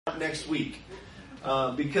next week.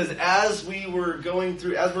 Because as we're going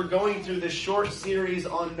through this short series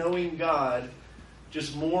on knowing God,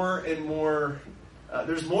 just more and more,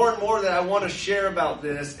 there's more and more that I want to share about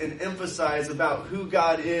this and emphasize about who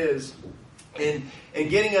God is, and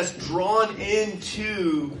getting us drawn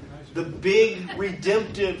into the big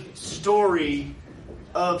redemptive story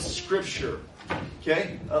of Scripture.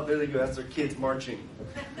 Okay? Oh, there they go. That's our kids marching.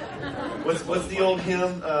 What's the old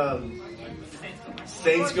hymn?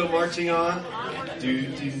 Saints go marching on. Do,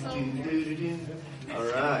 do, do, do, do, do. All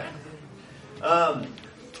right.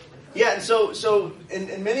 Yeah, and so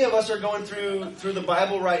many of us are going through the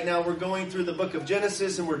Bible right now. We're going through the book of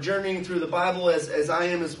Genesis, and we're journeying through the Bible as I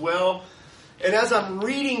am as well. And as I'm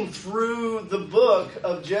reading through the book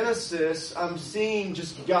of Genesis, I'm seeing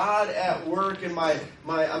just God at work, and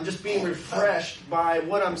I'm just being refreshed by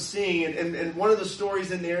what I'm seeing. And one of the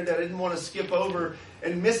stories in there that I didn't want to skip over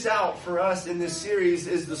and miss out for us in this series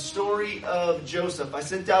is the story of Joseph. I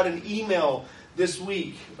sent out an email this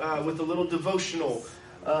week with a little devotional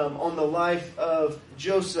on the life of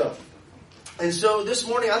Joseph. And so this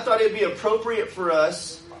morning I thought it would be appropriate for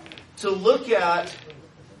us to look at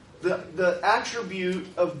the attribute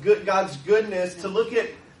of God's goodness, to look at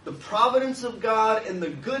the providence of God and the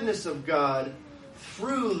goodness of God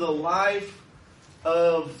through the life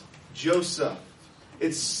of Joseph.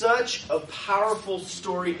 It's such a powerful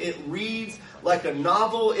story. It reads like a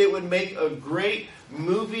novel. It would make a great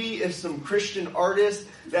movie if some Christian artist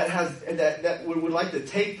that would like to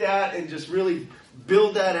take that and just really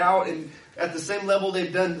build that out, and at the same level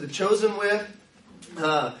they've done The Chosen with.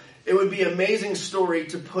 It would be an amazing story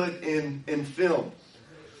to put in film.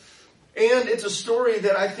 And it's a story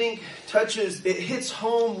that I think it hits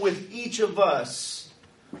home with each of us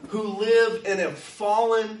who live in a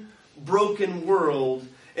fallen, broken world.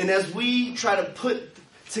 And as we try to put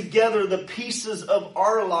together the pieces of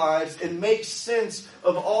our lives and make sense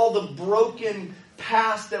of all the broken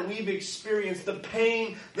past that we've experienced, the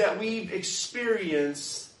pain that we've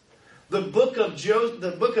experienced, the book of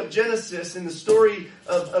Genesis and the story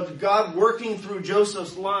of God working through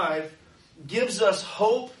Joseph's life gives us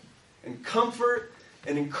hope and comfort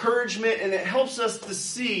and encouragement, and it helps us to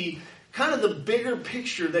see kind of the bigger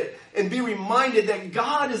picture and be reminded that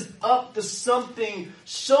God is up to something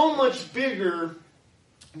so much bigger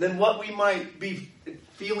than what we might be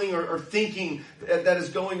feeling or thinking that is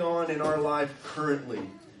going on in our life currently.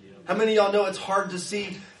 How many of y'all know it's hard to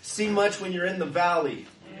see much when you're in the valley?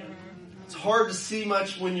 It's hard to see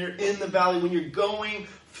much when you're in the valley. When you're going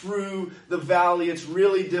through the valley, it's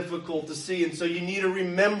really difficult to see. And so you need to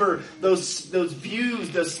remember those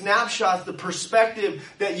views, those snapshots, the perspective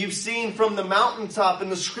that you've seen from the mountaintop. And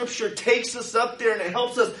the Scripture takes us up there, and it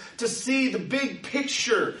helps us to see the big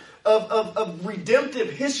picture of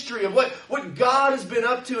redemptive history, of what God has been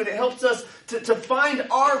up to. And it helps us to find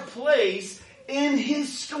our place in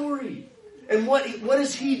His story. And what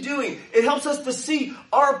is He doing? It helps us to see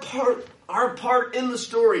our part in the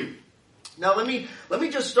story. Now let me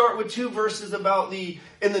just start with two verses about in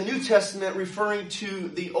the New Testament referring to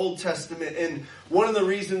the Old Testament, and one of the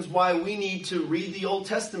reasons why we need to read the Old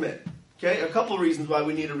Testament. Okay, a couple of reasons why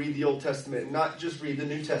we need to read the Old Testament and not just read the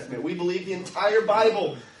New Testament. We believe the entire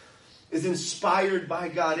Bible is inspired by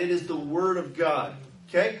God. It is the Word of God.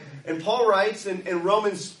 Okay? And Paul writes in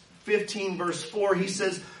Romans 15 verse 4, he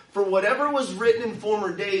says, "For whatever was written in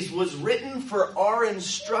former days was written for our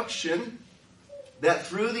instruction, that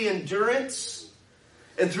through the endurance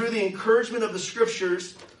and through the encouragement of the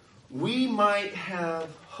Scriptures, we might have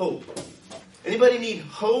hope." Anybody need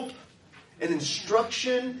hope and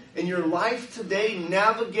instruction in your life today,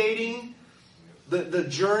 navigating the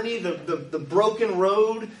journey, the broken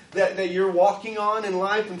road that you're walking on in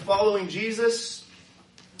life and following Jesus?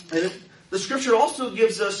 And the Scripture also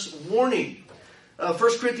gives us warning.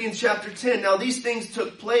 1 Corinthians chapter 10. Now these things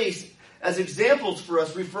took place as examples for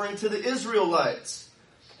us, referring to the Israelites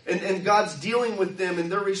and God's dealing with them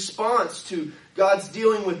and their response to God's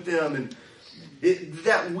dealing with them, and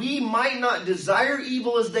that we might not desire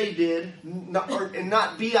evil as they did, and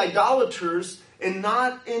not be idolaters, and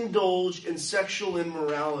not indulge in sexual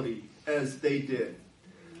immorality as they did.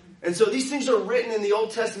 And so these things are written in the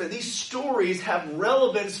Old Testament. These stories have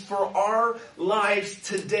relevance for our lives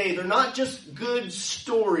today. They're not just good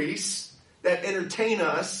stories that entertain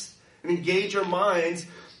us and engage our minds.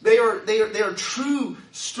 They are true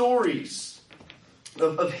stories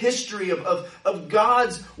of history, of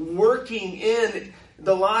God's working in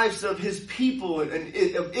the lives of His people and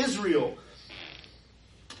of Israel.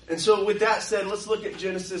 And so with that said, let's look at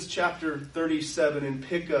Genesis chapter 37 and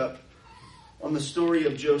pick up on the story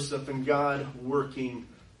of Joseph and God working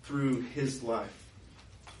through his life.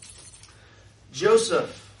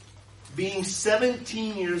 Joseph, being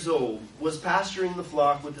 17 years old, was pasturing the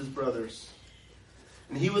flock with his brothers.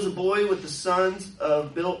 And he was a boy with the sons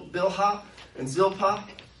of Bilhah and Zilpah,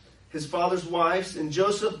 his father's wives. And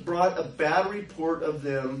Joseph brought a bad report of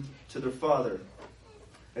them to their father.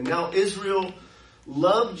 And now Israel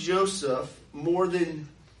loved Joseph more than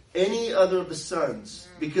any other of the sons,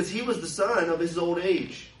 because he was the son of his old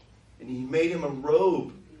age. And he made him a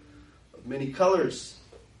robe of many colors.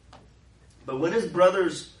 But when his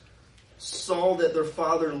brothers saw that their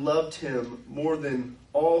father loved him more than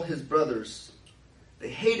all his brothers, they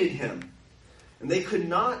hated him, and they could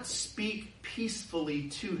not speak peacefully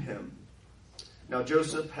to him. Now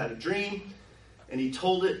Joseph had a dream, and he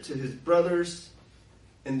told it to his brothers,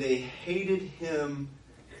 and they hated him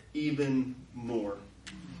even more.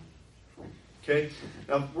 Okay,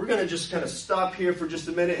 now we're going to just kind of stop here for just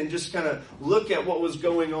a minute and just kind of look at what was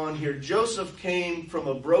going on here. Joseph came from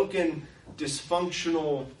a broken,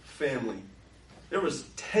 dysfunctional family. There was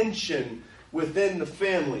tension within the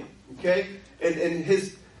family. Okay, and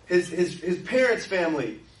his parents'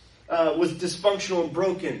 family was dysfunctional and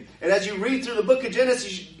broken. And as you read through the book of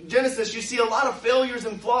Genesis, you see a lot of failures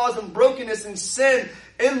and flaws and brokenness and sin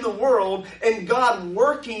in the world, and God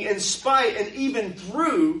working in spite and even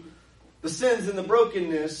through the sins and the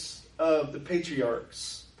brokenness of the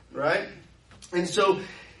patriarchs, right? And so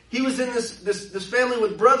he was in this family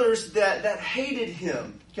with brothers that hated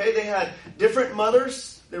him. Okay, they had different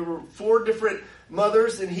mothers. There were 4 different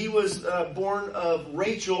mothers, and he was born of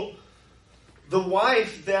Rachel, the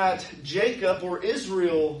wife that Jacob or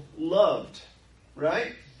Israel loved,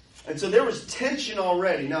 right? And so there was tension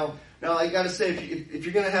already. Now I got to say, if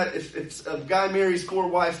you're going to have, if a guy marries 4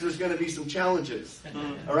 wives, there's going to be some challenges.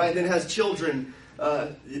 All right, and then has children.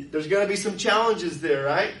 There's going to be some challenges there,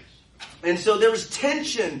 right? And so there was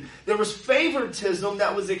tension. There was favoritism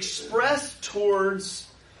that was expressed towards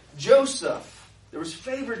Joseph. There was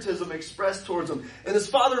favoritism expressed towards him. And his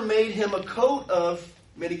father made him a coat of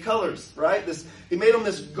many colors, right? He made him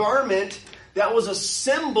this garment that was a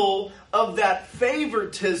symbol of that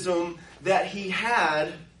favoritism that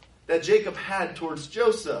that Jacob had towards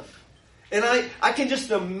Joseph. And I can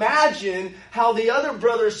just imagine how the other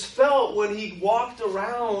brothers felt when he walked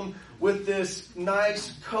around with this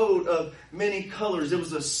nice coat of many colors. It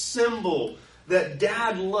was a symbol that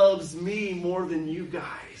Dad loves me more than you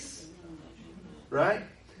guys. Right?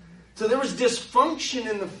 So there was dysfunction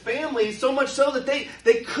in the family, so much so that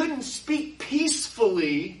they couldn't speak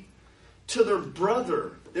peacefully to their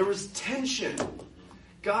brother. There was tension.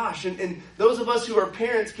 Gosh, and those of us who are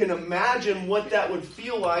parents can imagine what that would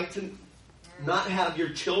feel like to not have your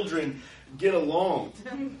children get along.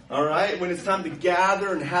 All right? When it's time to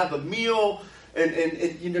gather and have a meal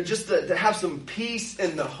and just to have some peace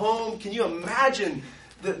in the home. Can you imagine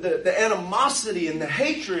the animosity and the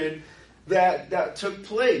hatred that took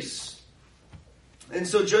place? And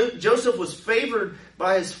so Joseph was favored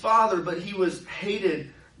by his father, but he was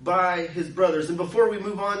hated by his brothers. And before we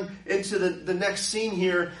move on into the next scene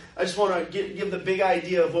here, I just want to give the big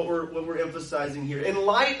idea of what we're emphasizing here. In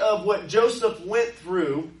light of what Joseph went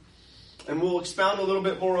through, and we'll expound a little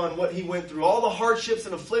bit more on what he went through, all the hardships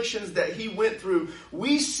and afflictions that he went through,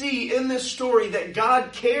 we see in this story that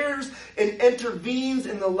God cares and intervenes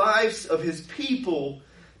in the lives of his people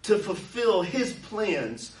to fulfill his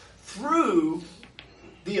plans through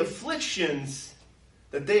the afflictions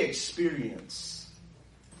that they experience.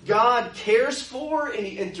 God cares for and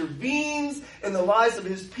he intervenes in the lives of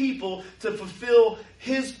his people to fulfill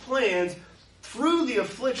his plans through the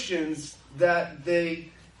afflictions that they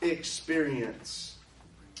experience.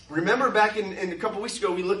 Remember back in a couple weeks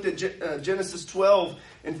ago, we looked at Genesis 12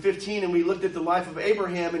 and 15, and we looked at the life of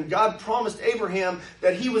Abraham, and God promised Abraham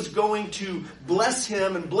that he was going to bless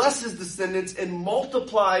him and bless his descendants and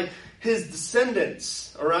multiply his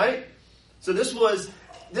descendants. All right? So this was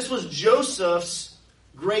Joseph's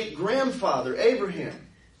great-grandfather, Abraham.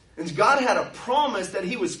 And God had a promise that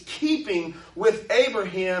he was keeping with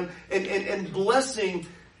Abraham and blessing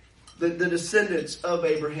the descendants of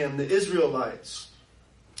Abraham, the Israelites.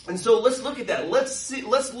 And so let's look at that. Let's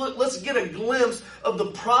get a glimpse of the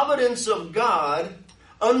providence of God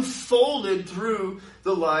unfolded through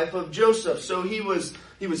the life of Joseph. So he was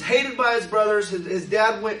hated by his brothers. His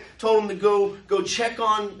dad told him to go check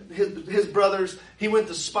on his brothers. He went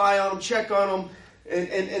to spy on them, check on them.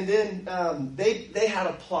 And then they had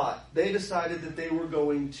a plot. They decided that they were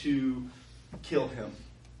going to kill him.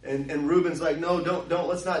 And Reuben's like, no, don't,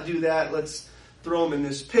 let's not do that. Let's throw him in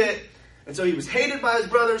this pit. And so he was hated by his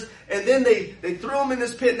brothers. And then they threw him in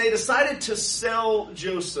this pit, and they decided to sell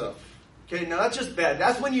Joseph. Okay, now that's just bad.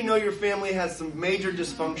 That's when you know your family has some major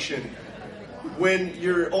dysfunction. when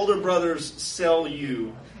your older brothers sell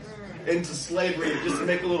you into slavery just to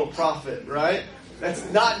make a little profit, right? That's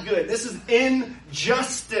not good. This is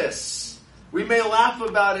injustice. We may laugh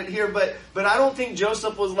about it here, but I don't think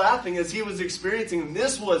Joseph was laughing as he was experiencing.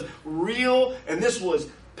 This was real and this was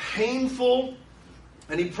painful.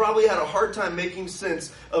 And he probably had a hard time making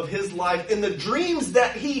sense of his life and the dreams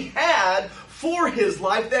that he had for his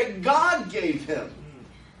life that God gave him.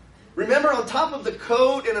 Remember, on top of the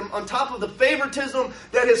code and on top of the favoritism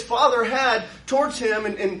that his father had towards him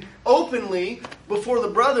and openly before the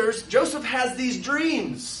brothers, Joseph has these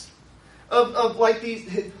dreams of like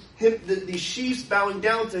these sheaves bowing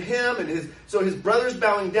down to him, and his brothers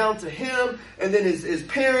bowing down to him, and then his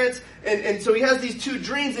parents, and so he has these two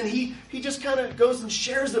dreams, and he just kind of goes and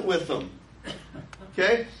shares it with them.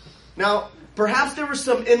 Okay? Now, perhaps there was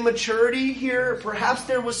some immaturity here. Perhaps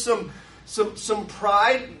there was some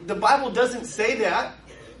pride. The Bible doesn't say that.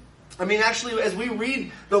 I mean, actually, as we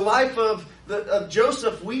read the life of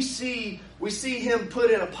Joseph, we see him put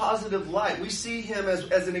in a positive light. We see him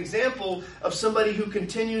as an example of somebody who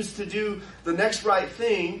continues to do the next right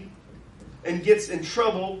thing and gets in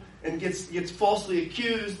trouble and gets falsely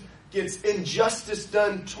accused, gets injustice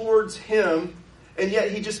done towards him, and yet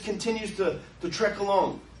he just continues to trek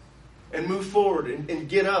along and move forward and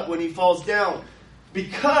get up when he falls down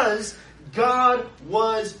because God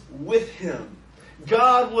was with him.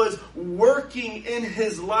 God was working in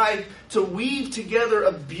his life to weave together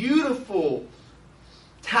a beautiful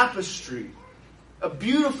tapestry, a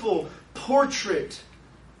beautiful portrait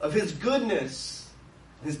of his goodness,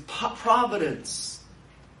 his providence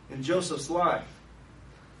in Joseph's life.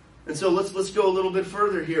 And so let's go a little bit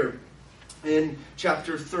further here in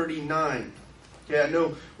chapter 39. Okay, I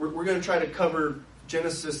know we're going to try to cover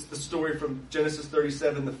Genesis, the story from Genesis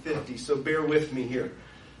 37 to 50, so bear with me here.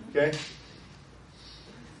 Okay?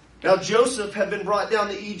 Now Joseph had been brought down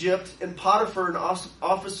to Egypt, and Potiphar, an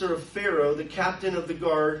officer of Pharaoh, the captain of the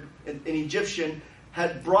guard, an Egyptian,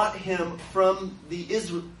 had brought him from the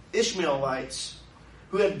Ishmaelites,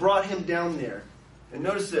 who had brought him down there. And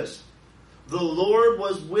notice this. The Lord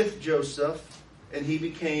was with Joseph, and he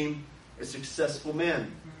became a successful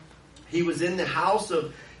man. He was in the house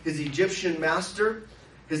of his Egyptian master.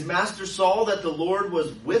 His master saw that the Lord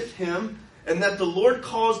was with him, and that the Lord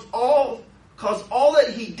caused all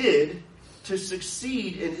that he did to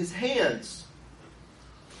succeed in his hands.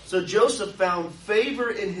 So Joseph found favor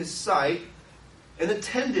in his sight and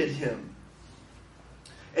attended him.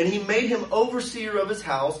 And he made him overseer of his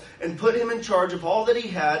house and put him in charge of all that he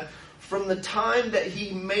had. From the time that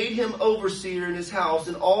he made him overseer in his house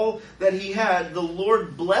and all that he had, the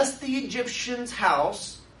Lord blessed the Egyptian's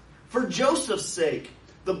house for Joseph's sake.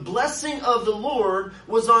 The blessing of the Lord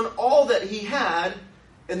was on all that he had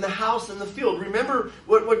in the house and the field. Remember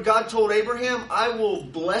what God told Abraham? I will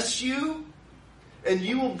bless you, and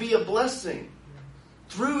you will be a blessing.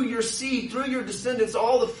 Through your seed, through your descendants,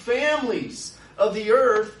 all the families of the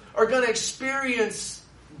earth are going to experience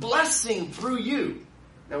blessing through you.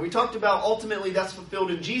 Now, we talked about ultimately that's fulfilled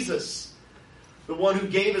in Jesus, the one who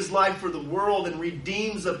gave his life for the world and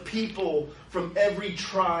redeems a people from every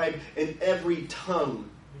tribe and every tongue.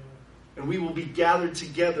 And we will be gathered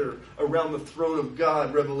together around the throne of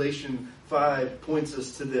God. Revelation 5 points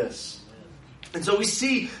us to this. And so we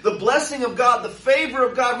see the blessing of God, the favor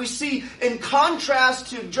of God. We see in contrast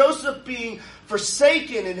to Joseph being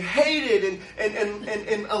forsaken and hated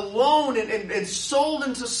and alone and sold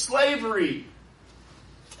into slavery.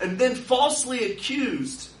 And then falsely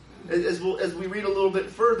accused, as we read a little bit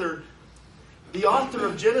further, the author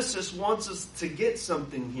of Genesis wants us to get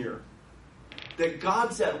something here. That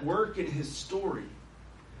God's at work in his story.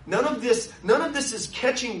 None of this is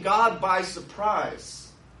catching God by surprise.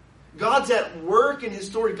 God's at work in his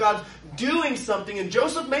story. God's doing something, and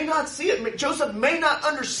Joseph may not see it. Joseph may not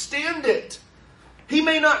understand it. He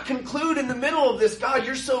may not conclude in the middle of this, God,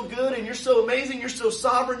 you're so good and you're so amazing, you're so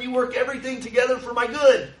sovereign, you work everything together for my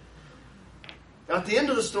good. At the end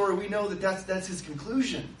of the story, we know that that's his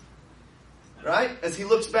conclusion. Right? As he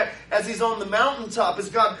looks back, as he's on the mountaintop, as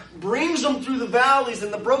God brings him through the valleys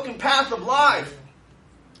and the broken path of life.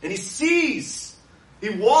 And he sees, he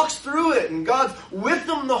walks through it, and God's with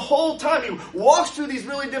him the whole time. He walks through these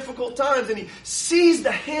really difficult times, and he sees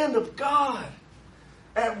the hand of God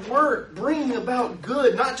at work, bringing about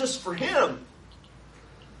good, not just for him,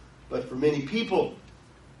 but for many people.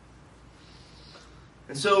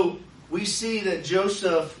 And so we see that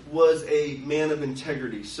Joseph was a man of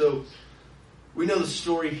integrity. So we know the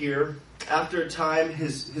story here. After a time,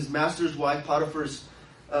 his master's wife, Potiphar's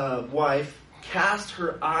wife, cast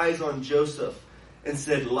her eyes on Joseph and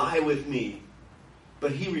said, lie with me.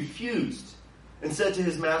 But he refused. and said to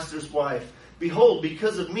his master's wife, "Behold,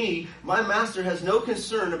 because of me, my master has no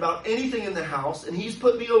concern about anything in the house, and he's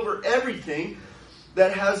put me over everything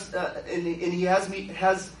that he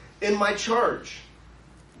has in my charge.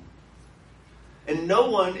 And no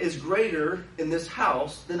one is greater in this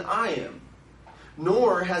house than I am.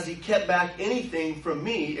 Nor has he kept back anything from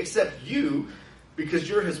me except you, because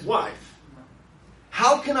you're his wife.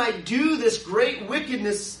 How can I do this great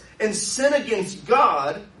wickedness and sin against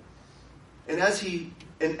God?" And as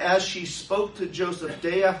she spoke to Joseph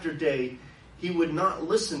day after day, he would not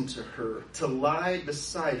listen to her, to lie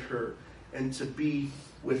beside her, and to be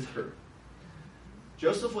with her.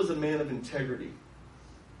 Joseph was a man of integrity.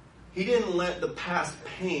 He didn't let the past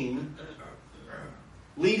pain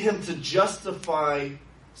lead him to justify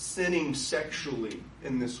sinning sexually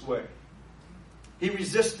in this way. He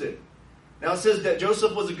resisted. Now it says that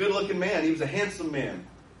Joseph was a good-looking man. He was a handsome man.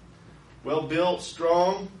 Well-built,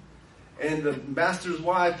 strong. And the master's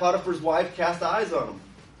wife, Potiphar's wife, cast eyes on him.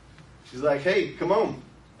 She's like, "Hey, come on."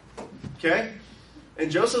 Okay?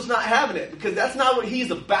 And Joseph's not having it, because that's not what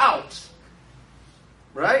he's about.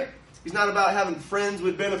 Right? He's not about having friends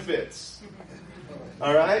with benefits.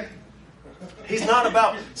 All right? He's not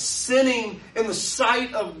about sinning in the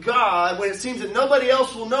sight of God when it seems that nobody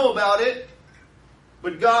else will know about it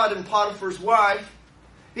but God and Potiphar's wife.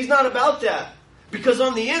 He's not about that. Because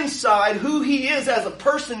on the inside, who he is as a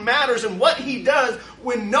person matters, and what he does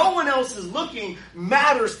when no one else is looking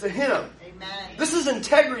matters to him. Amen. This is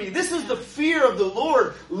integrity. This is the fear of the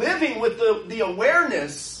Lord, living with the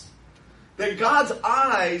awareness that God's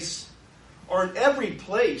eyes are in every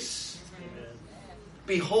place,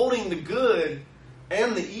 beholding the good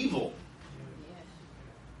and the evil.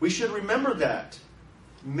 We should remember that.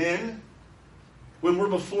 Men, when we're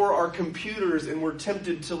before our computers and we're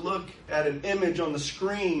tempted to look at an image on the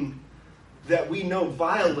screen that we know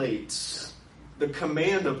violates the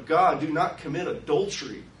command of God, do not commit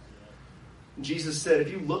adultery. Jesus said,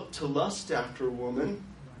 if you look to lust after a woman,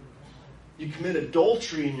 you commit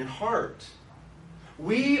adultery in your heart.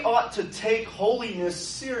 We ought to take holiness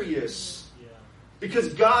serious,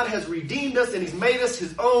 because God has redeemed us and he's made us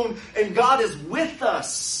his own, and God is with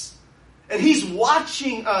us. And he's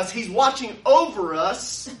watching us. He's watching over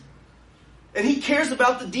us. And he cares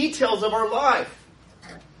about the details of our life.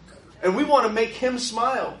 And we want to make him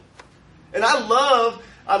smile. And I love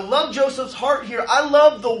Joseph's heart here. I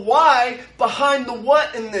love the why behind the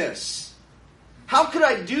what in this. How could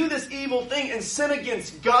I do this evil thing and sin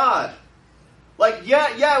against God? Like,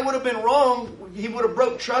 yeah, it would have been wrong. He would have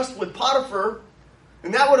broke trust with Potiphar.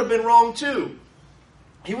 And that would have been wrong too.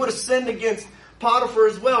 He would have sinned against Potiphar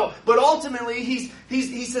as well. But ultimately,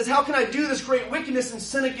 he says, how can I do this great wickedness and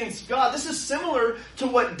sin against God? This is similar to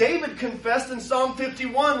what David confessed in Psalm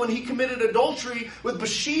 51 when he committed adultery with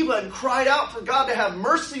Bathsheba and cried out for God to have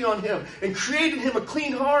mercy on him and created him a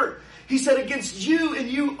clean heart. He said, against you and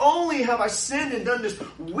you only have I sinned and done this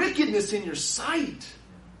wickedness in your sight.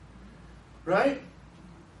 Right?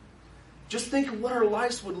 Just think of what our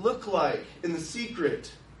lives would look like in the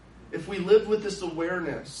secret if we lived with this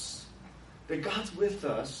awareness that God's with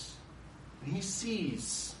us, and he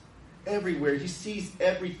sees everywhere. He sees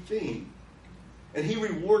everything. And he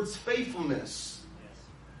rewards faithfulness.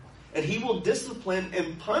 And he will discipline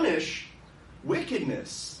and punish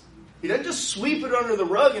wickedness. He doesn't just sweep it under the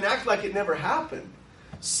rug and act like it never happened.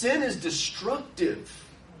 Sin is destructive.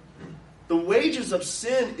 The wages of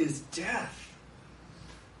sin is death.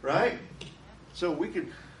 Right? So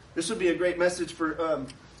this would be a great message for,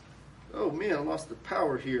 oh man, I lost the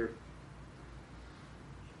power here.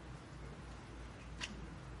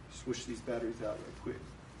 Switch these batteries out real quick.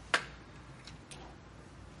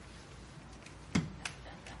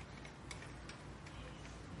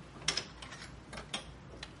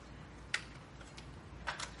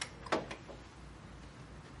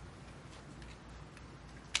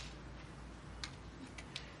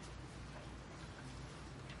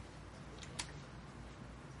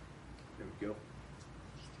 There we go.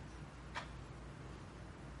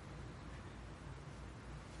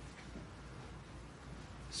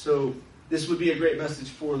 So this would be a great message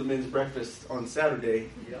for the men's breakfast on Saturday.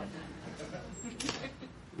 Yeah.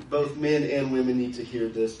 Both men and women need to hear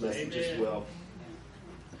this message as well.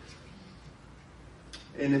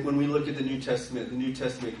 And when we look at the New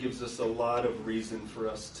Testament gives us a lot of reason for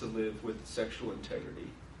us to live with sexual integrity.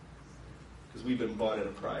 Because we've been bought at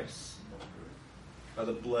a price by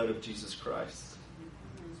the blood of Jesus Christ.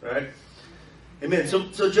 Right? Amen.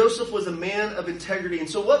 So Joseph was a man of integrity. And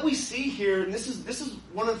so what we see here, and this is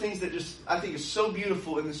one of the things that just I think is so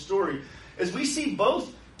beautiful in this story, is we see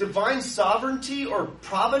both divine sovereignty or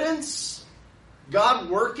providence God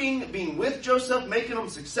working, being with Joseph, making him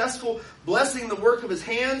successful, blessing the work of his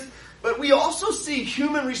hands. But we also see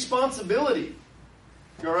human responsibility.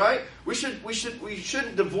 All right? We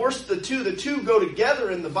shouldn't divorce the two. The two go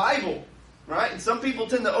together in the Bible. Right? And some people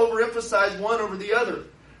tend to overemphasize one over the other.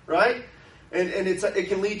 Right? And it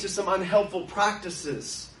can lead to some unhelpful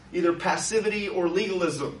practices, either passivity or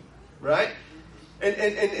legalism. Right?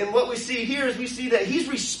 And what we see here is we see that he's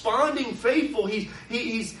responding faithful.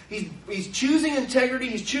 He's choosing integrity.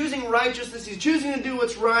 He's choosing righteousness. He's choosing to do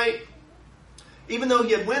what's right. Even though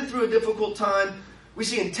he had went through a difficult time, we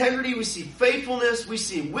see integrity. We see faithfulness. We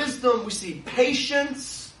see wisdom. We see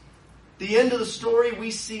patience. The end of the story,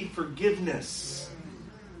 we see forgiveness.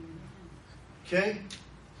 Okay?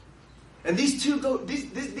 And these two go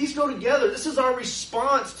together. This is our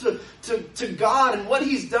response to God and what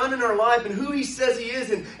he's done in our life and who he says he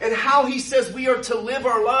is and how he says we are to live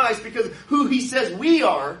our lives, because who he says we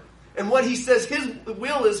are and what he says his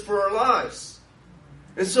will is for our lives.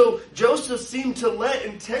 And so Joseph seemed to let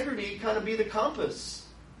integrity kind of be the compass.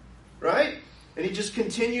 Right? And he just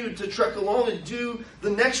continued to trek along and do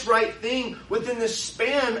the next right thing within this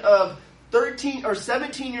span of 13 or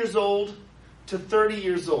 17 years old to 30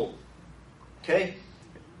 years old. Okay?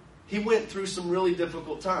 He went through some really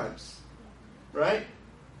difficult times. Right?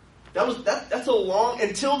 That's a long,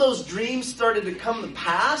 until those dreams started to come to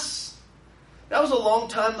pass, that was a long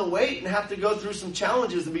time to wait and have to go through some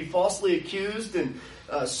challenges and be falsely accused and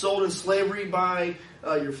sold in slavery by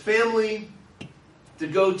your family, to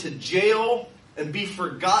go to jail and be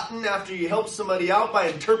forgotten after you help somebody out by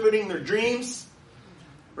interpreting their dreams.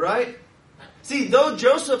 Right? See, though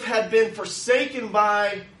Joseph had been forsaken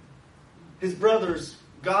by his brothers,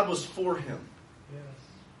 God was for him. Yes.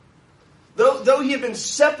 Though he had been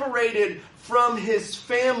separated from his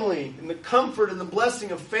family and the comfort and the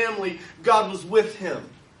blessing of family, God was with him.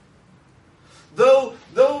 Though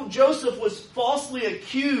Joseph was falsely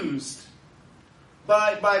accused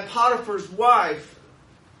by Potiphar's wife,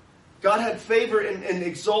 God had favor and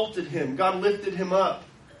exalted him. God lifted him up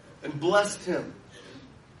and blessed him.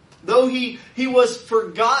 Though he was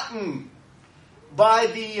forgotten by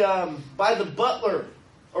the butler,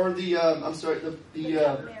 or the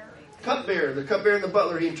cupbearer and the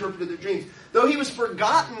butler, he interpreted their dreams. Though he was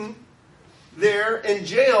forgotten there in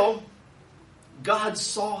jail, God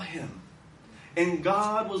saw him. And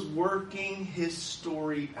God was working his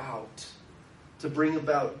story out to bring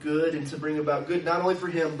about good, and to bring about good not only for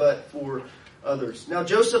him, but for others. Now,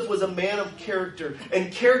 Joseph was a man of character.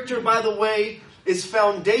 And character, by the way, is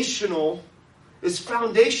foundational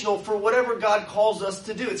for whatever God calls us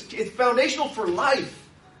to do. It's foundational for life.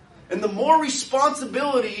 And the more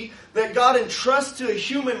responsibility that God entrusts to a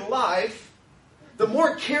human life, the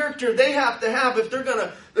more character they have to have if they're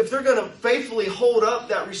gonna faithfully hold up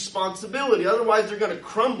that responsibility. Otherwise, they're going to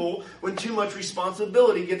crumble when too much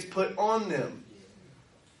responsibility gets put on them.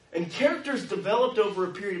 And character is developed over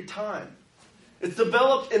a period of time. It's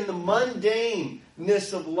developed in the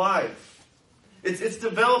mundaneness of life. It's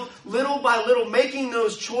developed little by little, making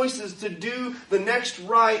those choices to do the next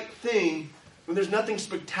right thing when there's nothing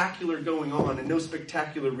spectacular going on and no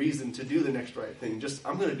spectacular reason to do the next right thing. Just,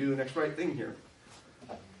 I'm going to do the next right thing here.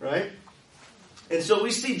 Right? And so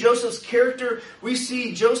we see Joseph's character. We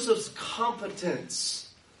see Joseph's competence.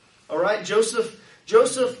 All right? Joseph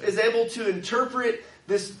is able to interpret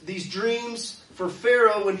these dreams for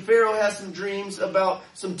Pharaoh when Pharaoh has some dreams about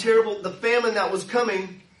the famine that was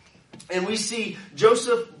coming. And we see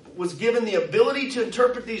Joseph was given the ability to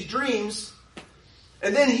interpret these dreams.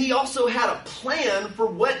 And then he also had a plan for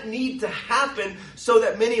what needed to happen so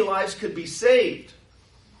that many lives could be saved.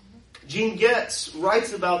 Gene Getz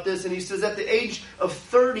writes about this, and he says, at the age of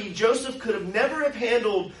 30, Joseph could have never have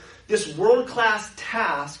handled this world-class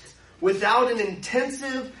task without an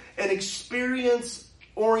intensive and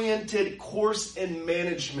experience-oriented course in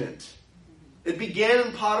management. It began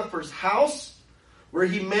in Potiphar's house, where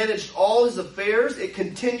he managed all his affairs. It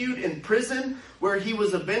continued in prison, where he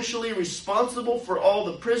was eventually responsible for all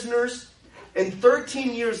the prisoners. And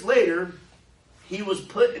 13 years later, he was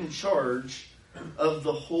put in charge of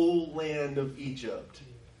the whole land of Egypt.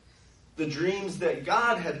 The dreams that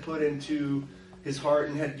God had put into his heart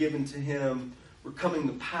and had given to him were coming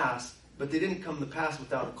to pass, but they didn't come to pass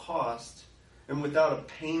without a cost and without a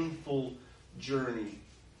painful journey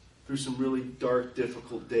through some really dark,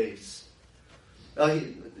 difficult days.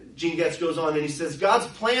 Gene Getz goes on and he says, God's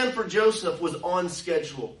plan for Joseph was on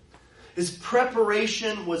schedule. His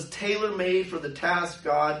preparation was tailor-made for the task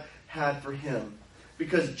God had for him,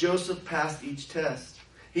 because Joseph passed each test.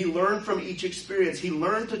 He learned from each experience. He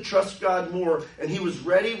learned to trust God more, and he was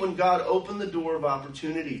ready when God opened the door of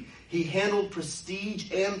opportunity. He handled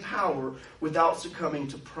prestige and power without succumbing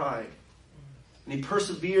to pride. And he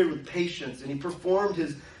persevered with patience, and he performed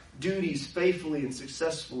his duties faithfully and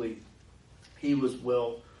successfully. He was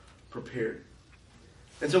well prepared.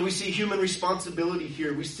 And so we see human responsibility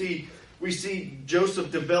here. We see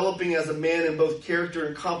Joseph developing as a man in both character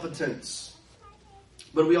and competence.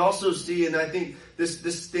 But we also see, and I think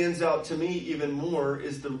this stands out to me even more,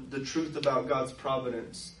 is the truth about God's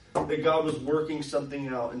providence. That God was working something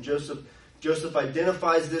out. And Joseph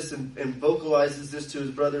identifies this and vocalizes this to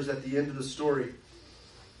his brothers at the end of the story.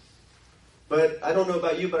 But I don't know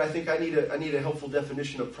about you, but I think I need a helpful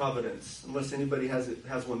definition of providence. Unless anybody has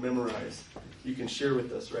one memorized, you can share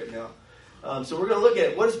with us right now. So we're going to look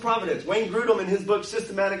at what is providence. Wayne Grudem in his book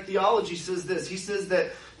Systematic Theology says this. He says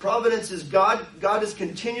that providence is God is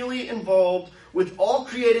continually involved with all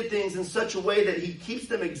created things in such a way that he keeps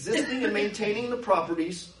them existing and maintaining the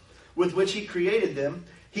properties with which he created them.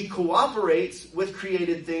 He cooperates with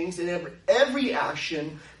created things in every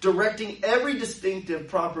action, directing every distinctive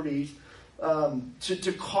property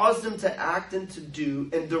to cause them to act and to do,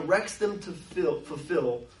 and directs them to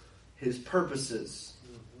fulfill his purposes.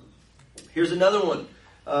 Here's another one.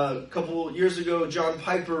 A couple years ago, John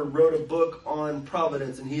Piper wrote a book on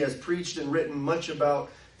providence, and he has preached and written much about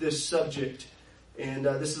this subject. And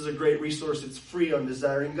this is a great resource. It's free on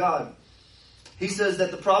Desiring God. He says that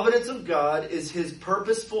the providence of God is his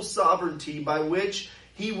purposeful sovereignty by which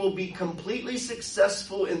he will be completely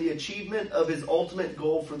successful in the achievement of his ultimate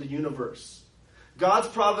goal for the universe. God's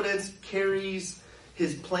providence carries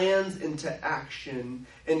his plans into action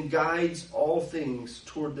and guides all things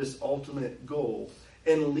toward this ultimate goal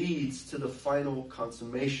and leads to the final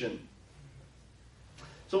consummation.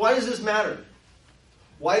 So why does this matter?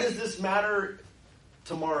 Why does this matter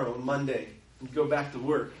tomorrow, Monday, when you go back to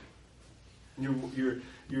work? You're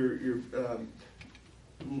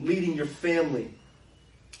leading your family.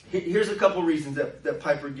 Here's a couple reasons that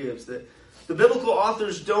Piper gives. That the biblical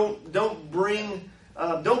authors don't bring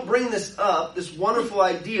this up, this wonderful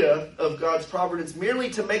idea of God's providence, merely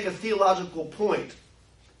to make a theological point.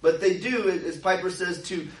 But they do, as Piper says,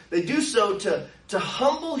 they do so to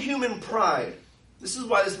humble human pride. This is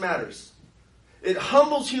why this matters. It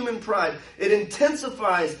humbles human pride. It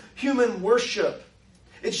intensifies human worship.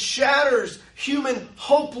 It shatters human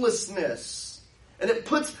hopelessness. And it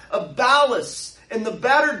puts a ballast in the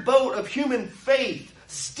battered boat of human faith,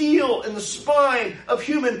 steel in the spine of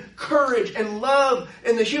human courage, and love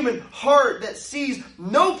in the human heart that sees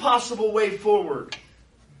no possible way forward.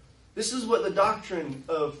 This is what the doctrine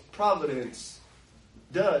of providence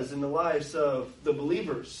does in the lives of the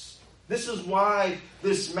believers. This is why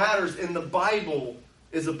this matters, and the Bible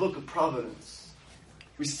is a book of providence.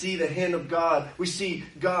 We see the hand of God. We see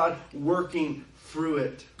God working through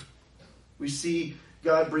it. We see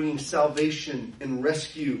God bringing salvation and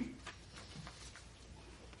rescue.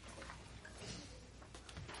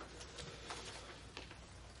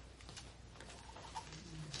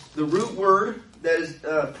 The root word that is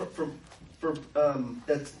that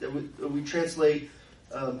we translate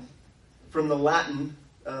from the Latin,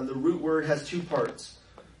 the root word has two parts.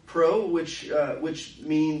 Pro, which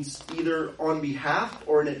means either on behalf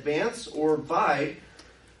or in advance, or vi,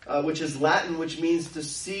 which is Latin, which means to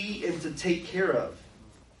see and to take care of.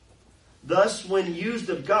 Thus, when used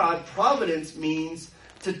of God, providence means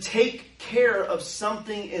to take care of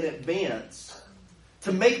something in advance,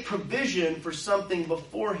 to make provision for something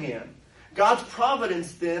beforehand. God's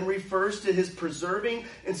providence then refers to his preserving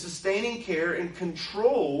and sustaining care and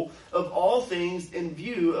control of all things in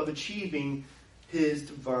view of achieving his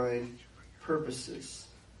divine purposes.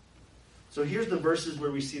 So here's the verses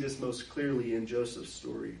where we see this most clearly in Joseph's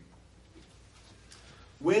story.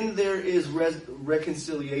 When there is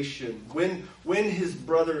reconciliation, when his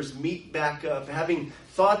brothers meet back up, having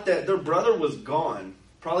thought that their brother was gone,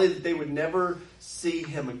 probably that they would never see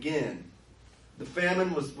him again. The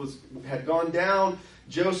famine had gone down.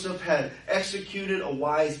 Joseph had executed a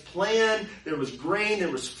wise plan. There was grain.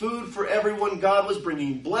 There was food for everyone. God was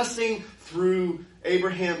bringing blessing through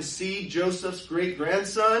Abraham's seed, Joseph's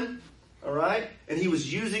great-grandson. All right? And he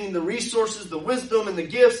was using the resources, the wisdom, and the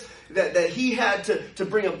gifts that he had to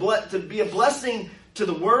bring to be a blessing to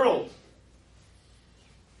the world.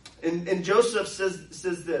 And Joseph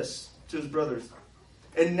says this to his brothers.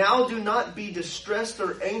 And now do not be distressed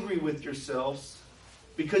or angry with yourselves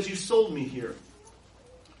because you sold me here.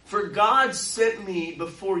 For God sent me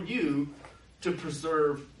before you to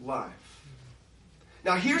preserve life.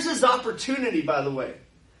 Now here's his opportunity, by the way.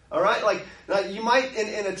 All right? Like you might,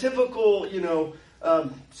 in a typical,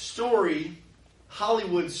 story,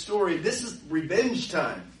 Hollywood story, this is revenge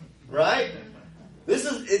time, right?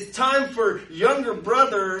 It's time for younger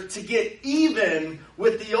brother to get even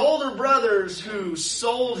with the older brothers who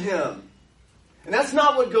sold him. And that's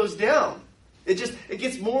not what goes down. It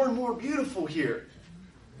gets more and more beautiful here.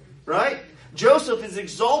 Right? Joseph is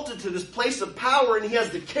exalted to this place of power, and he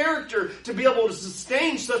has the character to be able to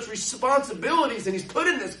sustain such responsibilities, and he's put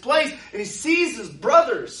in this place, and he sees his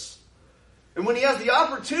brothers. And when he has the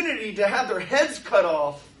opportunity to have their heads cut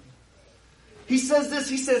off, he says this,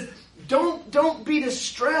 he says, don't be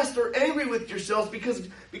distressed or angry with yourselves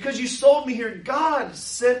because you sold me here. God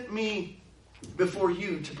sent me before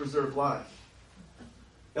you to preserve life.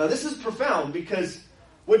 Now this is profound, because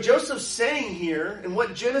what Joseph's saying here, and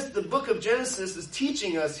what the book of Genesis is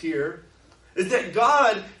teaching us here, is that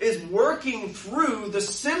God is working through the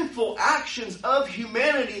sinful actions of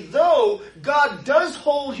humanity, though God does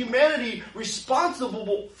hold humanity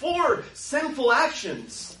responsible for sinful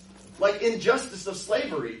actions, like injustice of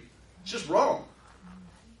slavery. It's just wrong.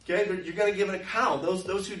 Okay? You're going to give an account.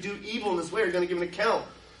 Those who do evil in this way are going to give an account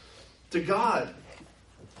to God.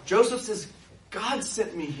 Joseph says, God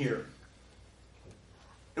sent me here.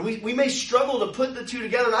 And we may struggle to put the two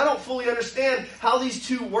together, and I don't fully understand how these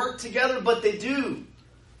two work together, but they do.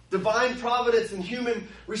 Divine providence and human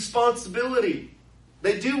responsibility.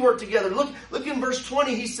 They do work together. Look in verse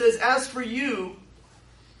 20. He says, as for you,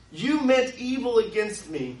 you meant evil against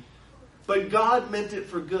me, but God meant it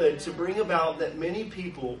for good, to bring about that many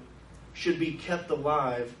people should be kept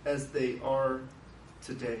alive as they are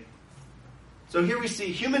today. So here we see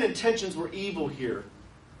human intentions were evil here.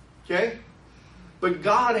 Okay? But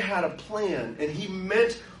God had a plan, and He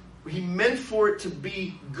meant for it to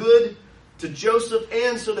be good to Joseph,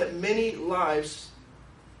 and so that many lives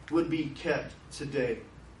would be kept today,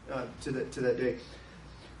 to that day.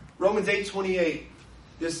 Romans 8:28.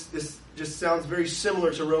 This just sounds very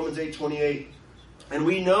similar to Romans 8:28, and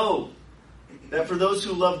we know that for those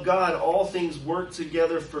who love God, all things work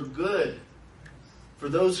together for good, for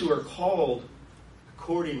those who are called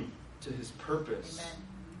according to His purpose. Amen.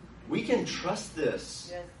 We can trust this.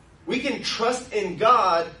 Yes. We can trust in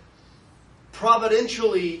God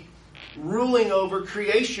providentially ruling over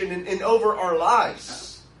creation and over our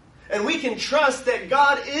lives. And we can trust that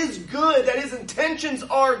God is good, that His intentions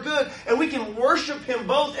are good, and we can worship Him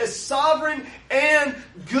both as sovereign and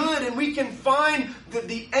good, and we can find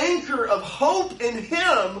the anchor of hope in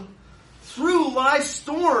Him through life's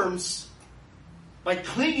storms by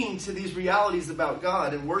clinging to these realities about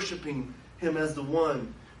God and worshiping Him as the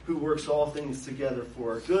one who works all things together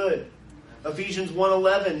for our good. Ephesians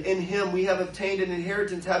 1:11, in Him we have obtained an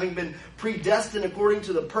inheritance, having been predestined according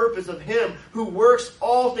to the purpose of Him who works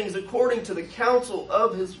all things according to the counsel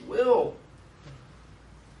of His will.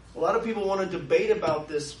 A lot of people want to debate about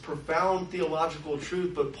this profound theological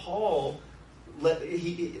truth, but Paul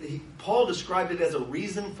described it as a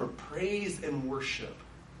reason for praise and worship.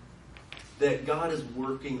 That God is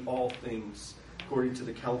working all things according to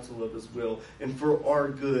the counsel of His will, and for our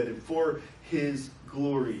good, and for His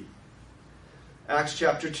glory. Acts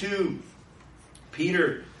chapter 2,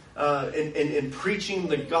 Peter, in preaching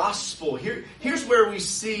the gospel. Here's where we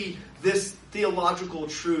see this theological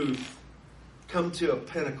truth come to a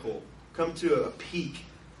pinnacle, come to a peak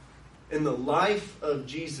in the life of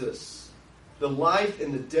Jesus, the life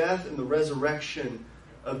and the death and the resurrection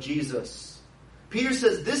of Jesus. Peter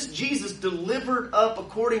says, this Jesus delivered up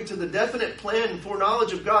according to the definite plan and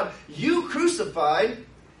foreknowledge of God, you crucified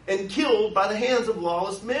and killed by the hands of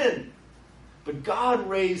lawless men. But God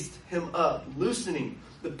raised Him up, loosening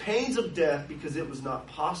the pains of death, because it was not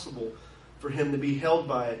possible for Him to be held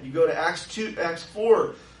by it. You go to Acts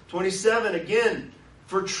 4:27 again.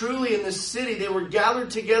 For truly in this city they were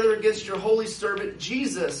gathered together against your holy servant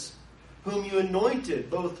Jesus, whom you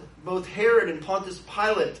anointed, both Herod and Pontius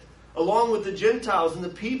Pilate, along with the Gentiles and the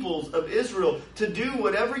peoples of Israel, to do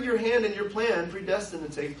whatever your hand and your plan predestined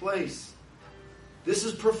to take place. This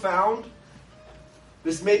is profound.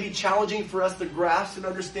 This may be challenging for us to grasp and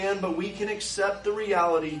understand, but we can accept the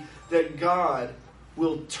reality that God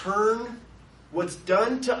will turn what's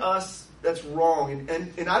done to us that's wrong.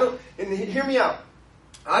 And hear me out.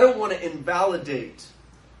 I don't want to invalidate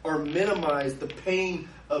or minimize the pain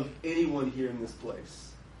of anyone here in this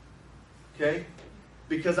place. Okay?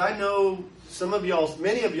 Because I know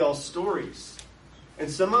many of y'all's stories. And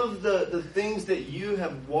some of the things that you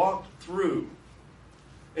have walked through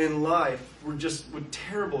in life were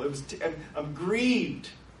terrible. I'm grieved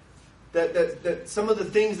that some of the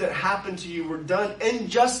things that happened to you were done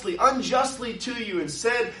unjustly to you and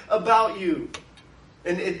said about you.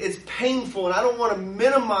 And it's painful, and I don't want to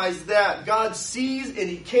minimize that. God sees and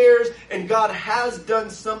He cares, and God has done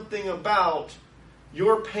something about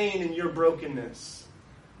your pain and your brokenness.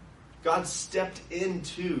 God stepped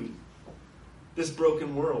into this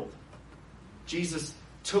broken world. Jesus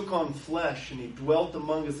took on flesh, and He dwelt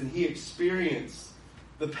among us, and He experienced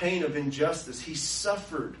the pain of injustice. He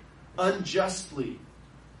suffered unjustly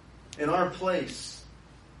in our place,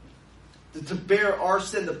 to bear our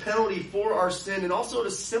sin, the penalty for our sin, and also to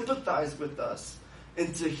sympathize with us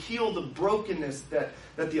and to heal the brokenness that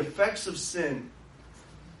the effects of sin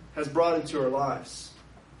has brought into our lives.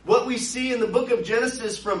 What we see in the book of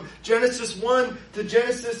Genesis, from Genesis 1 to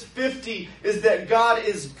Genesis 50, is that God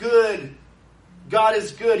is good. God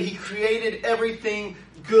is good. He created everything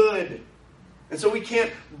good. And so we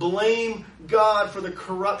can't blame God for the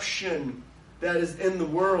corruption that is in the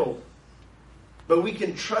world. But we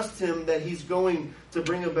can trust Him that He's going to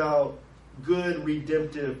bring about good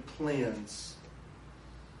redemptive plans.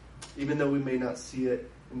 Even though we may not see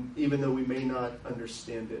it, and even though we may not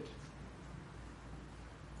understand it.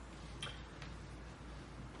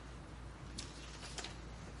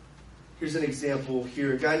 Here's an example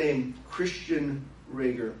here. A guy named Christian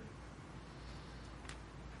Rager.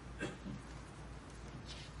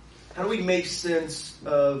 How do we make sense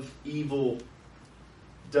of evil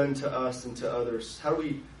done to us and to others? How do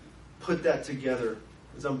we put that together?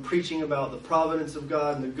 As I'm preaching about the providence of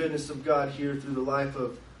God and the goodness of God here through the life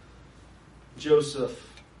of Jospeh,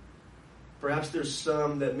 perhaps there's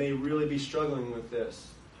some that may really be struggling with this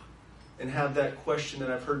and have that question that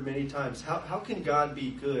I've heard many times. How can God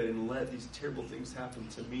be good and let these terrible things happen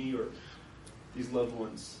to me or these loved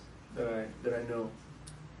ones that I know?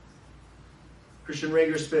 Christian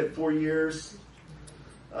Rager spent 4 years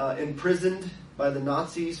imprisoned by the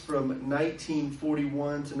Nazis from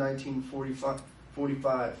 1941 to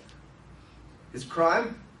 1945. His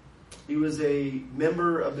crime? He was a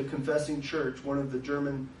member of the Confessing Church, one of the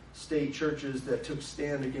German state churches that took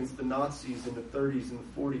stand against the Nazis in the 30s and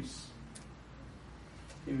the 40s.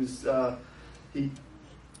 He was,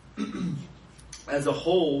 as a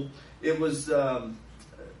whole, it was,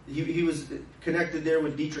 he was connected there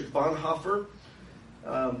with Dietrich Bonhoeffer,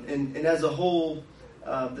 and as a whole,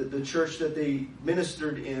 the church that they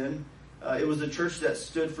ministered in, it was a church that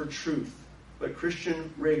stood for truth. But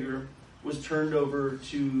Christian Rager was turned over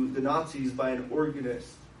to the Nazis by an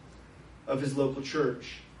organist of his local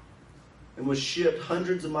church and was shipped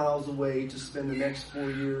hundreds of miles away to spend the next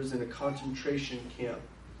 4 years in a concentration camp.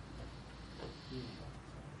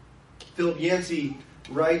 Philip Yancey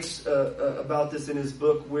writes about this in his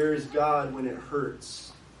book, Where is God When It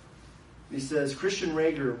Hurts? He says, Christian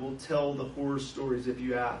Rager will tell the horror stories if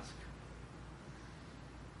you ask.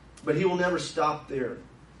 But he will never stop there.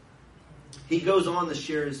 He goes on to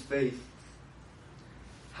share his faith.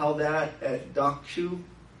 How that at Dachau,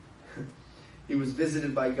 he was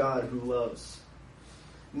visited by God who loves.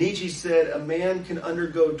 Nietzsche said, a man can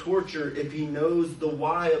undergo torture if he knows the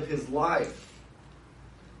why of his life.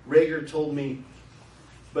 Rager told me,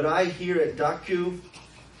 but I here at Dachau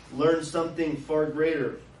learned something far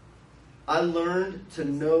greater. I learned to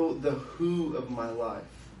know the who of my life.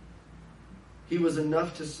 He was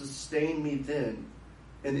enough to sustain me then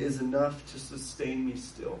and is enough to sustain me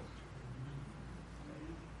still.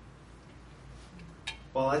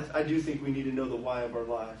 Well, I do think we need to know the why of our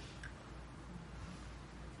life.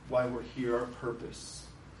 Why we're here, our purpose,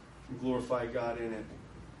 and glorify God in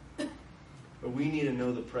it. But we need to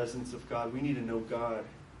know the presence of God. We need to know God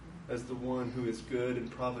as the one who is good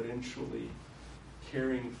and providentially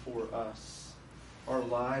caring for us. Our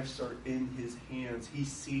lives are in His hands. He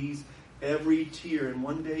sees every tear, and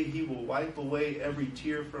one day He will wipe away every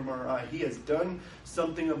tear from our eye. He has done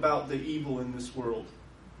something about the evil in this world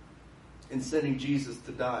in sending Jesus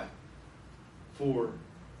to die for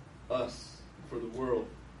us, for the world.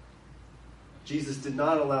 Jesus did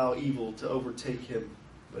not allow evil to overtake Him,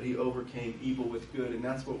 but He overcame evil with good, and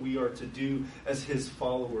that's what we are to do as His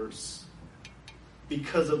followers.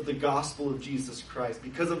 Because of the gospel of Jesus Christ,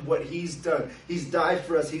 because of what He's done. He's died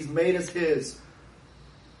for us. He's made us His.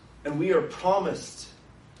 And we are promised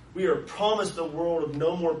a world of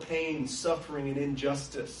no more pain, suffering, and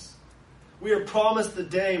injustice. We are promised the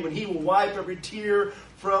day when He will wipe every tear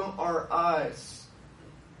from our eyes.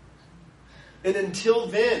 And until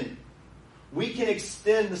then, we can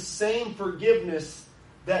extend the same forgiveness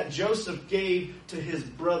that Joseph gave to his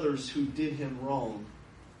brothers who did him wrong.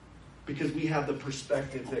 Because we have the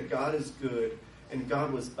perspective that God is good and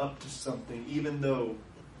God was up to something, even though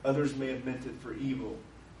others may have meant it for evil.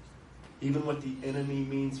 Even what the enemy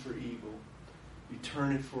means for evil, you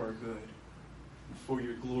turn it for our good and for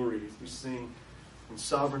your glory. As we sing and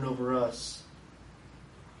sovereign over us.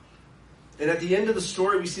 And at the end of the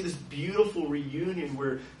story, we see this beautiful reunion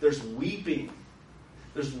where there's weeping.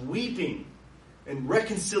 There's weeping and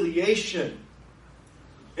reconciliation.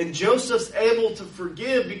 And Joseph's able to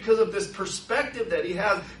forgive because of this perspective that he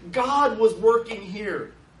has. God was working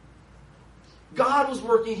here. God was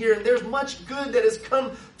working here, and there's much good that has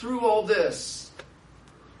come through all this.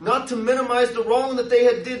 Not to minimize the wrong that they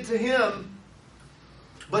had did to him,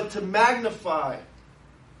 but to magnify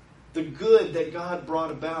the good that God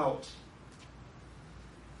brought about.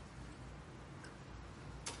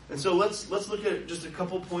 And so let's look at just a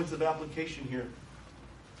couple points of application here.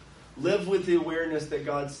 Live with the awareness that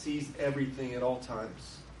God sees everything at all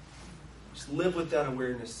times. Just live with that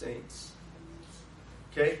awareness, saints.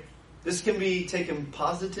 Okay? This can be taken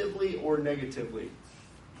positively or negatively.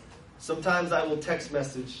 Sometimes I will text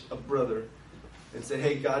message a brother and say,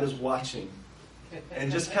 "Hey, God is watching,"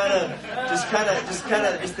 and just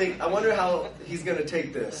think, I wonder how he's going to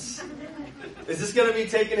take this. Is this going to be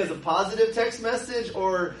taken as a positive text message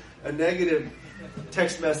or a negative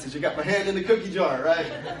text message? I got my hand in the cookie jar,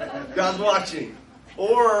 right? God's watching.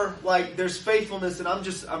 Or like there's faithfulness, and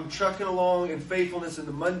I'm trucking along in faithfulness in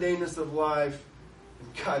the mundaneness of life.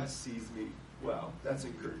 God sees me. Wow, that's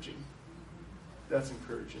encouraging. That's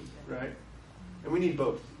encouraging, right? And we need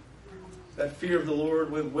both. That fear of the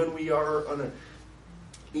Lord when we are on an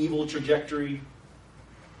evil trajectory,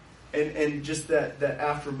 and just that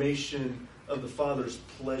affirmation of the Father's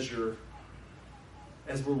pleasure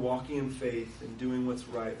as we're walking in faith and doing what's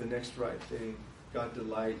right, the next right thing. God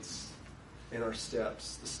delights in our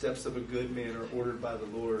steps. The steps of a good man are ordered by the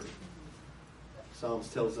Lord, Psalms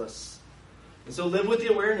tells us. And so live with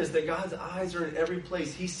the awareness that God's eyes are in every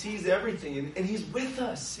place. He sees everything, and He's with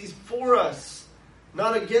us. He's for us,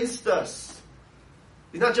 not against us.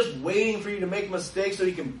 He's not just waiting for you to make mistakes so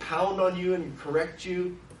He can pound on you and correct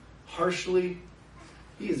you harshly.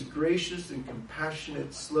 He is gracious and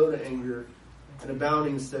compassionate, slow to anger, and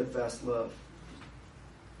abounding in steadfast love.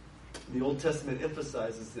 The Old Testament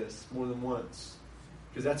emphasizes this more than once,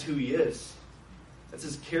 because that's who He is. That's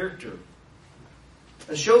His character.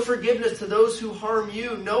 And show forgiveness to those who harm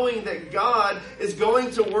you, knowing that God is going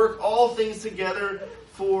to work all things together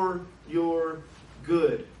for your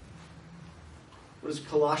good. What does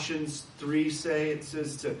Colossians 3 say? It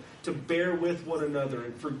says to bear with one another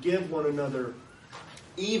and forgive one another,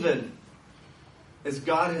 even as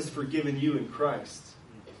God has forgiven you in Christ.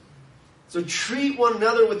 So treat one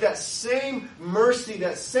another with that same mercy,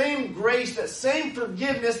 that same grace, that same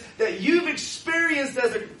forgiveness that you've experienced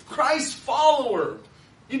as a Christ follower.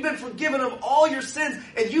 You've been forgiven of all your sins,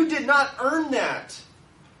 and you did not earn that.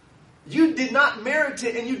 You did not merit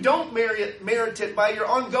it, and you don't merit it by your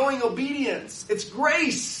ongoing obedience. It's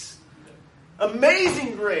grace.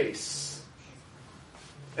 Amazing grace.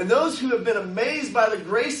 And those who have been amazed by the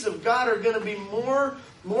grace of God are going to be more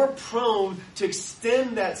prone to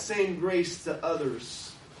extend that same grace to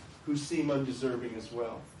others who seem undeserving as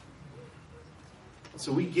well.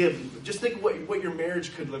 So we give. Just think what your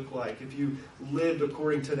marriage could look like if you lived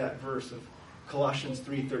according to that verse of Colossians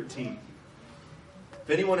 3:13. If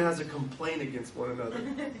anyone has a complaint against one another,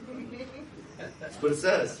 that's what it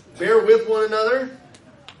says. Bear with one another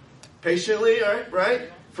patiently, all right?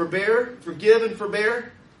 Forgive and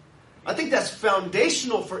forbear. I think that's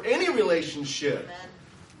foundational for any relationship.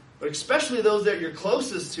 But especially those that you're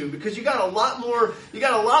closest to, because you got a lot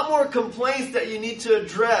more complaints that you need to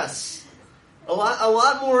address. A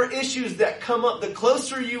lot more issues that come up the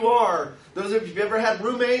closer you are. Those of you, if you've ever had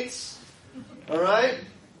roommates, all right?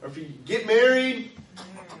 Or if you get married,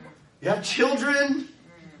 you have children,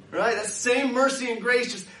 right? That same mercy and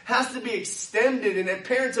grace just has to be extended. And as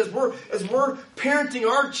parents, as we're parenting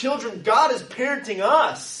our children, God is parenting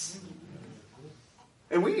us.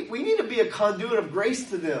 And we need to be a conduit of grace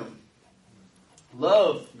to them.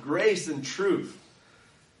 Love, grace, and truth.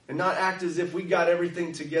 And not act as if we got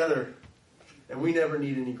everything together and we never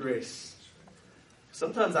need any grace.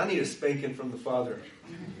 Sometimes I need a spanking from the Father.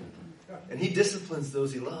 And He disciplines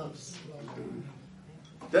those He loves.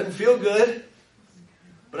 Doesn't feel good,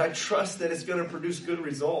 but I trust that it's going to produce good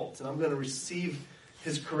results. And I'm going to receive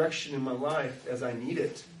His correction in my life as I need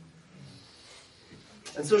it.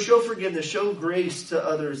 And so show forgiveness, show grace to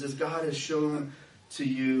others as God has shown to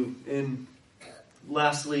you. And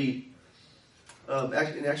lastly,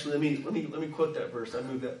 actually, let me quote that verse. I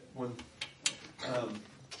moved that one.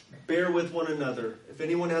 Bear with one another. If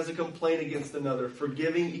anyone has a complaint against another,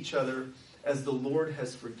 forgiving each other as the Lord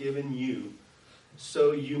has forgiven you,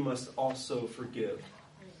 so you must also forgive.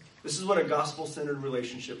 This is what a gospel-centered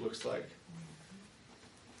relationship looks like.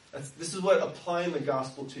 This is what applying the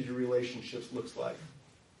gospel to your relationships looks like.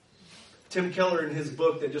 Tim Keller, in his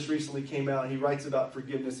book that just recently came out, he writes about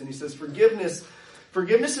forgiveness, and he says,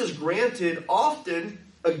 Forgiveness is granted often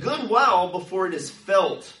a good while before it is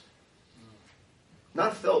felt.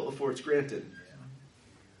 Not felt before it's granted.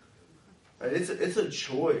 Right? It's a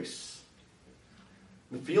choice.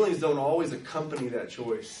 The feelings don't always accompany that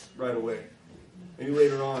choice right away. Maybe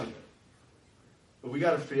later on. But we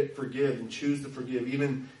got to forgive and choose to forgive,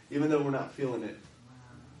 even though we're not feeling it.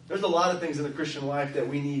 There's a lot of things in the Christian life that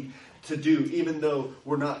we need to do, even though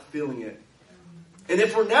we're not feeling it. And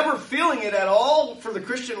if we're never feeling it at all for the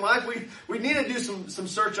Christian life, we need to do some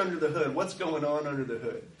search under the hood. What's going on under the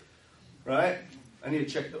hood? Right? I need to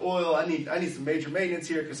check the oil. I need some major maintenance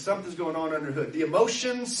here because something's going on under the hood. The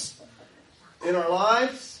emotions in our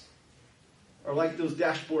lives are like those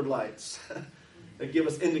dashboard lights that give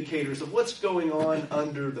us indicators of what's going on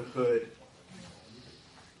under the hood.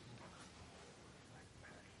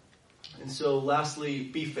 And so lastly,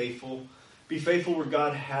 be faithful. Be faithful where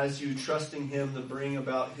God has you, trusting Him to bring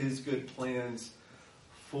about His good plans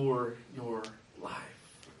for your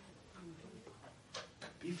life.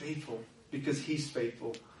 Be faithful because He's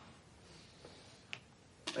faithful.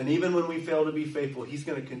 And even when we fail to be faithful, He's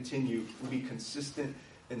going to continue to be consistent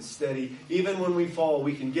and steady. Even when we fall,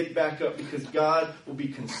 we can get back up because God will be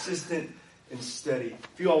consistent and steady.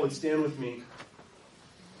 If you all would stand with me.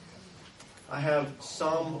 I have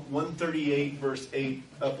Psalm 138, verse 8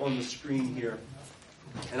 up on the screen here.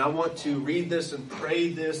 And I want to read this and pray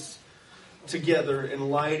this together in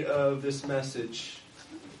light of this message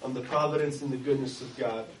on the providence and the goodness of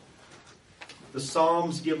God. The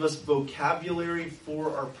Psalms give us vocabulary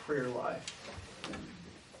for our prayer life.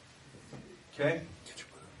 Okay?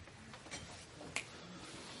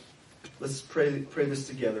 Let's pray this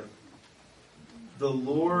together. The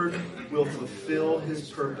Lord will fulfill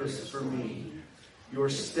His purpose for me. Your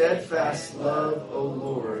steadfast love, O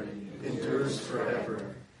Lord, endures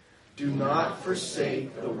forever. Do not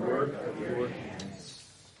forsake the work of your hands.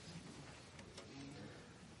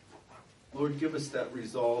 Lord, give us that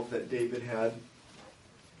resolve that David had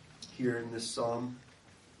here in this psalm,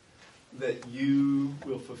 that you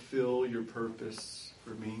will fulfill your purpose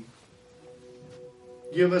for me.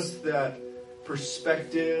 Give us that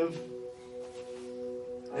perspective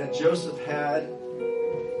that Joseph had,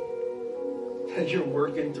 that you're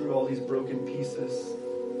working through all these broken pieces.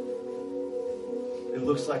 It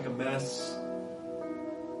looks like a mess.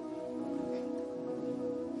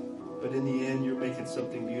 But in the end, you're making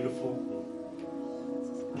something beautiful.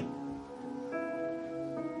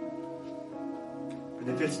 And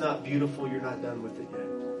if it's not beautiful, you're not done with it yet.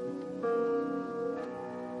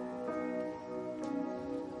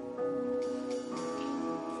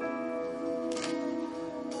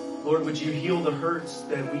 Lord, would you heal the hurts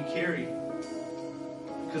that we carry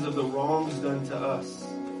because of the wrongs done to us?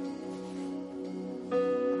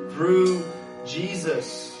 Through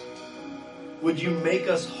Jesus, would you make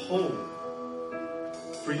us whole?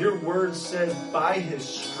 For your word says, by His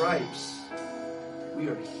stripes, we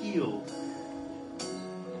are healed.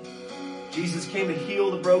 Jesus came to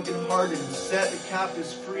heal the brokenhearted and set the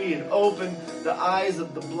captives free and open the eyes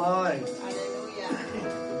of the blind. Hallelujah.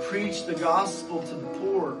 To preach the gospel to the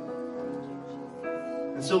poor.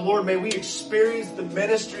 And so, Lord, may we experience the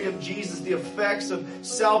ministry of Jesus, the effects of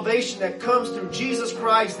salvation that comes through Jesus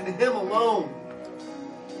Christ and Him alone.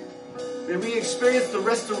 May we experience the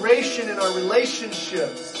restoration in our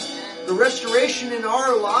relationships, the restoration in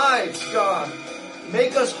our lives, God.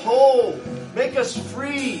 Make us whole. Make us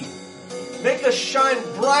free. Make us shine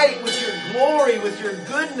bright with your glory, with your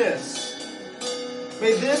goodness.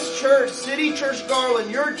 May this church, City Church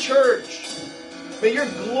Garland, your church, may your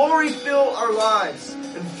glory fill our lives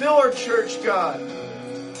and fill our church, God.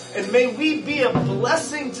 And may we be a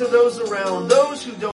blessing to those around, those who don't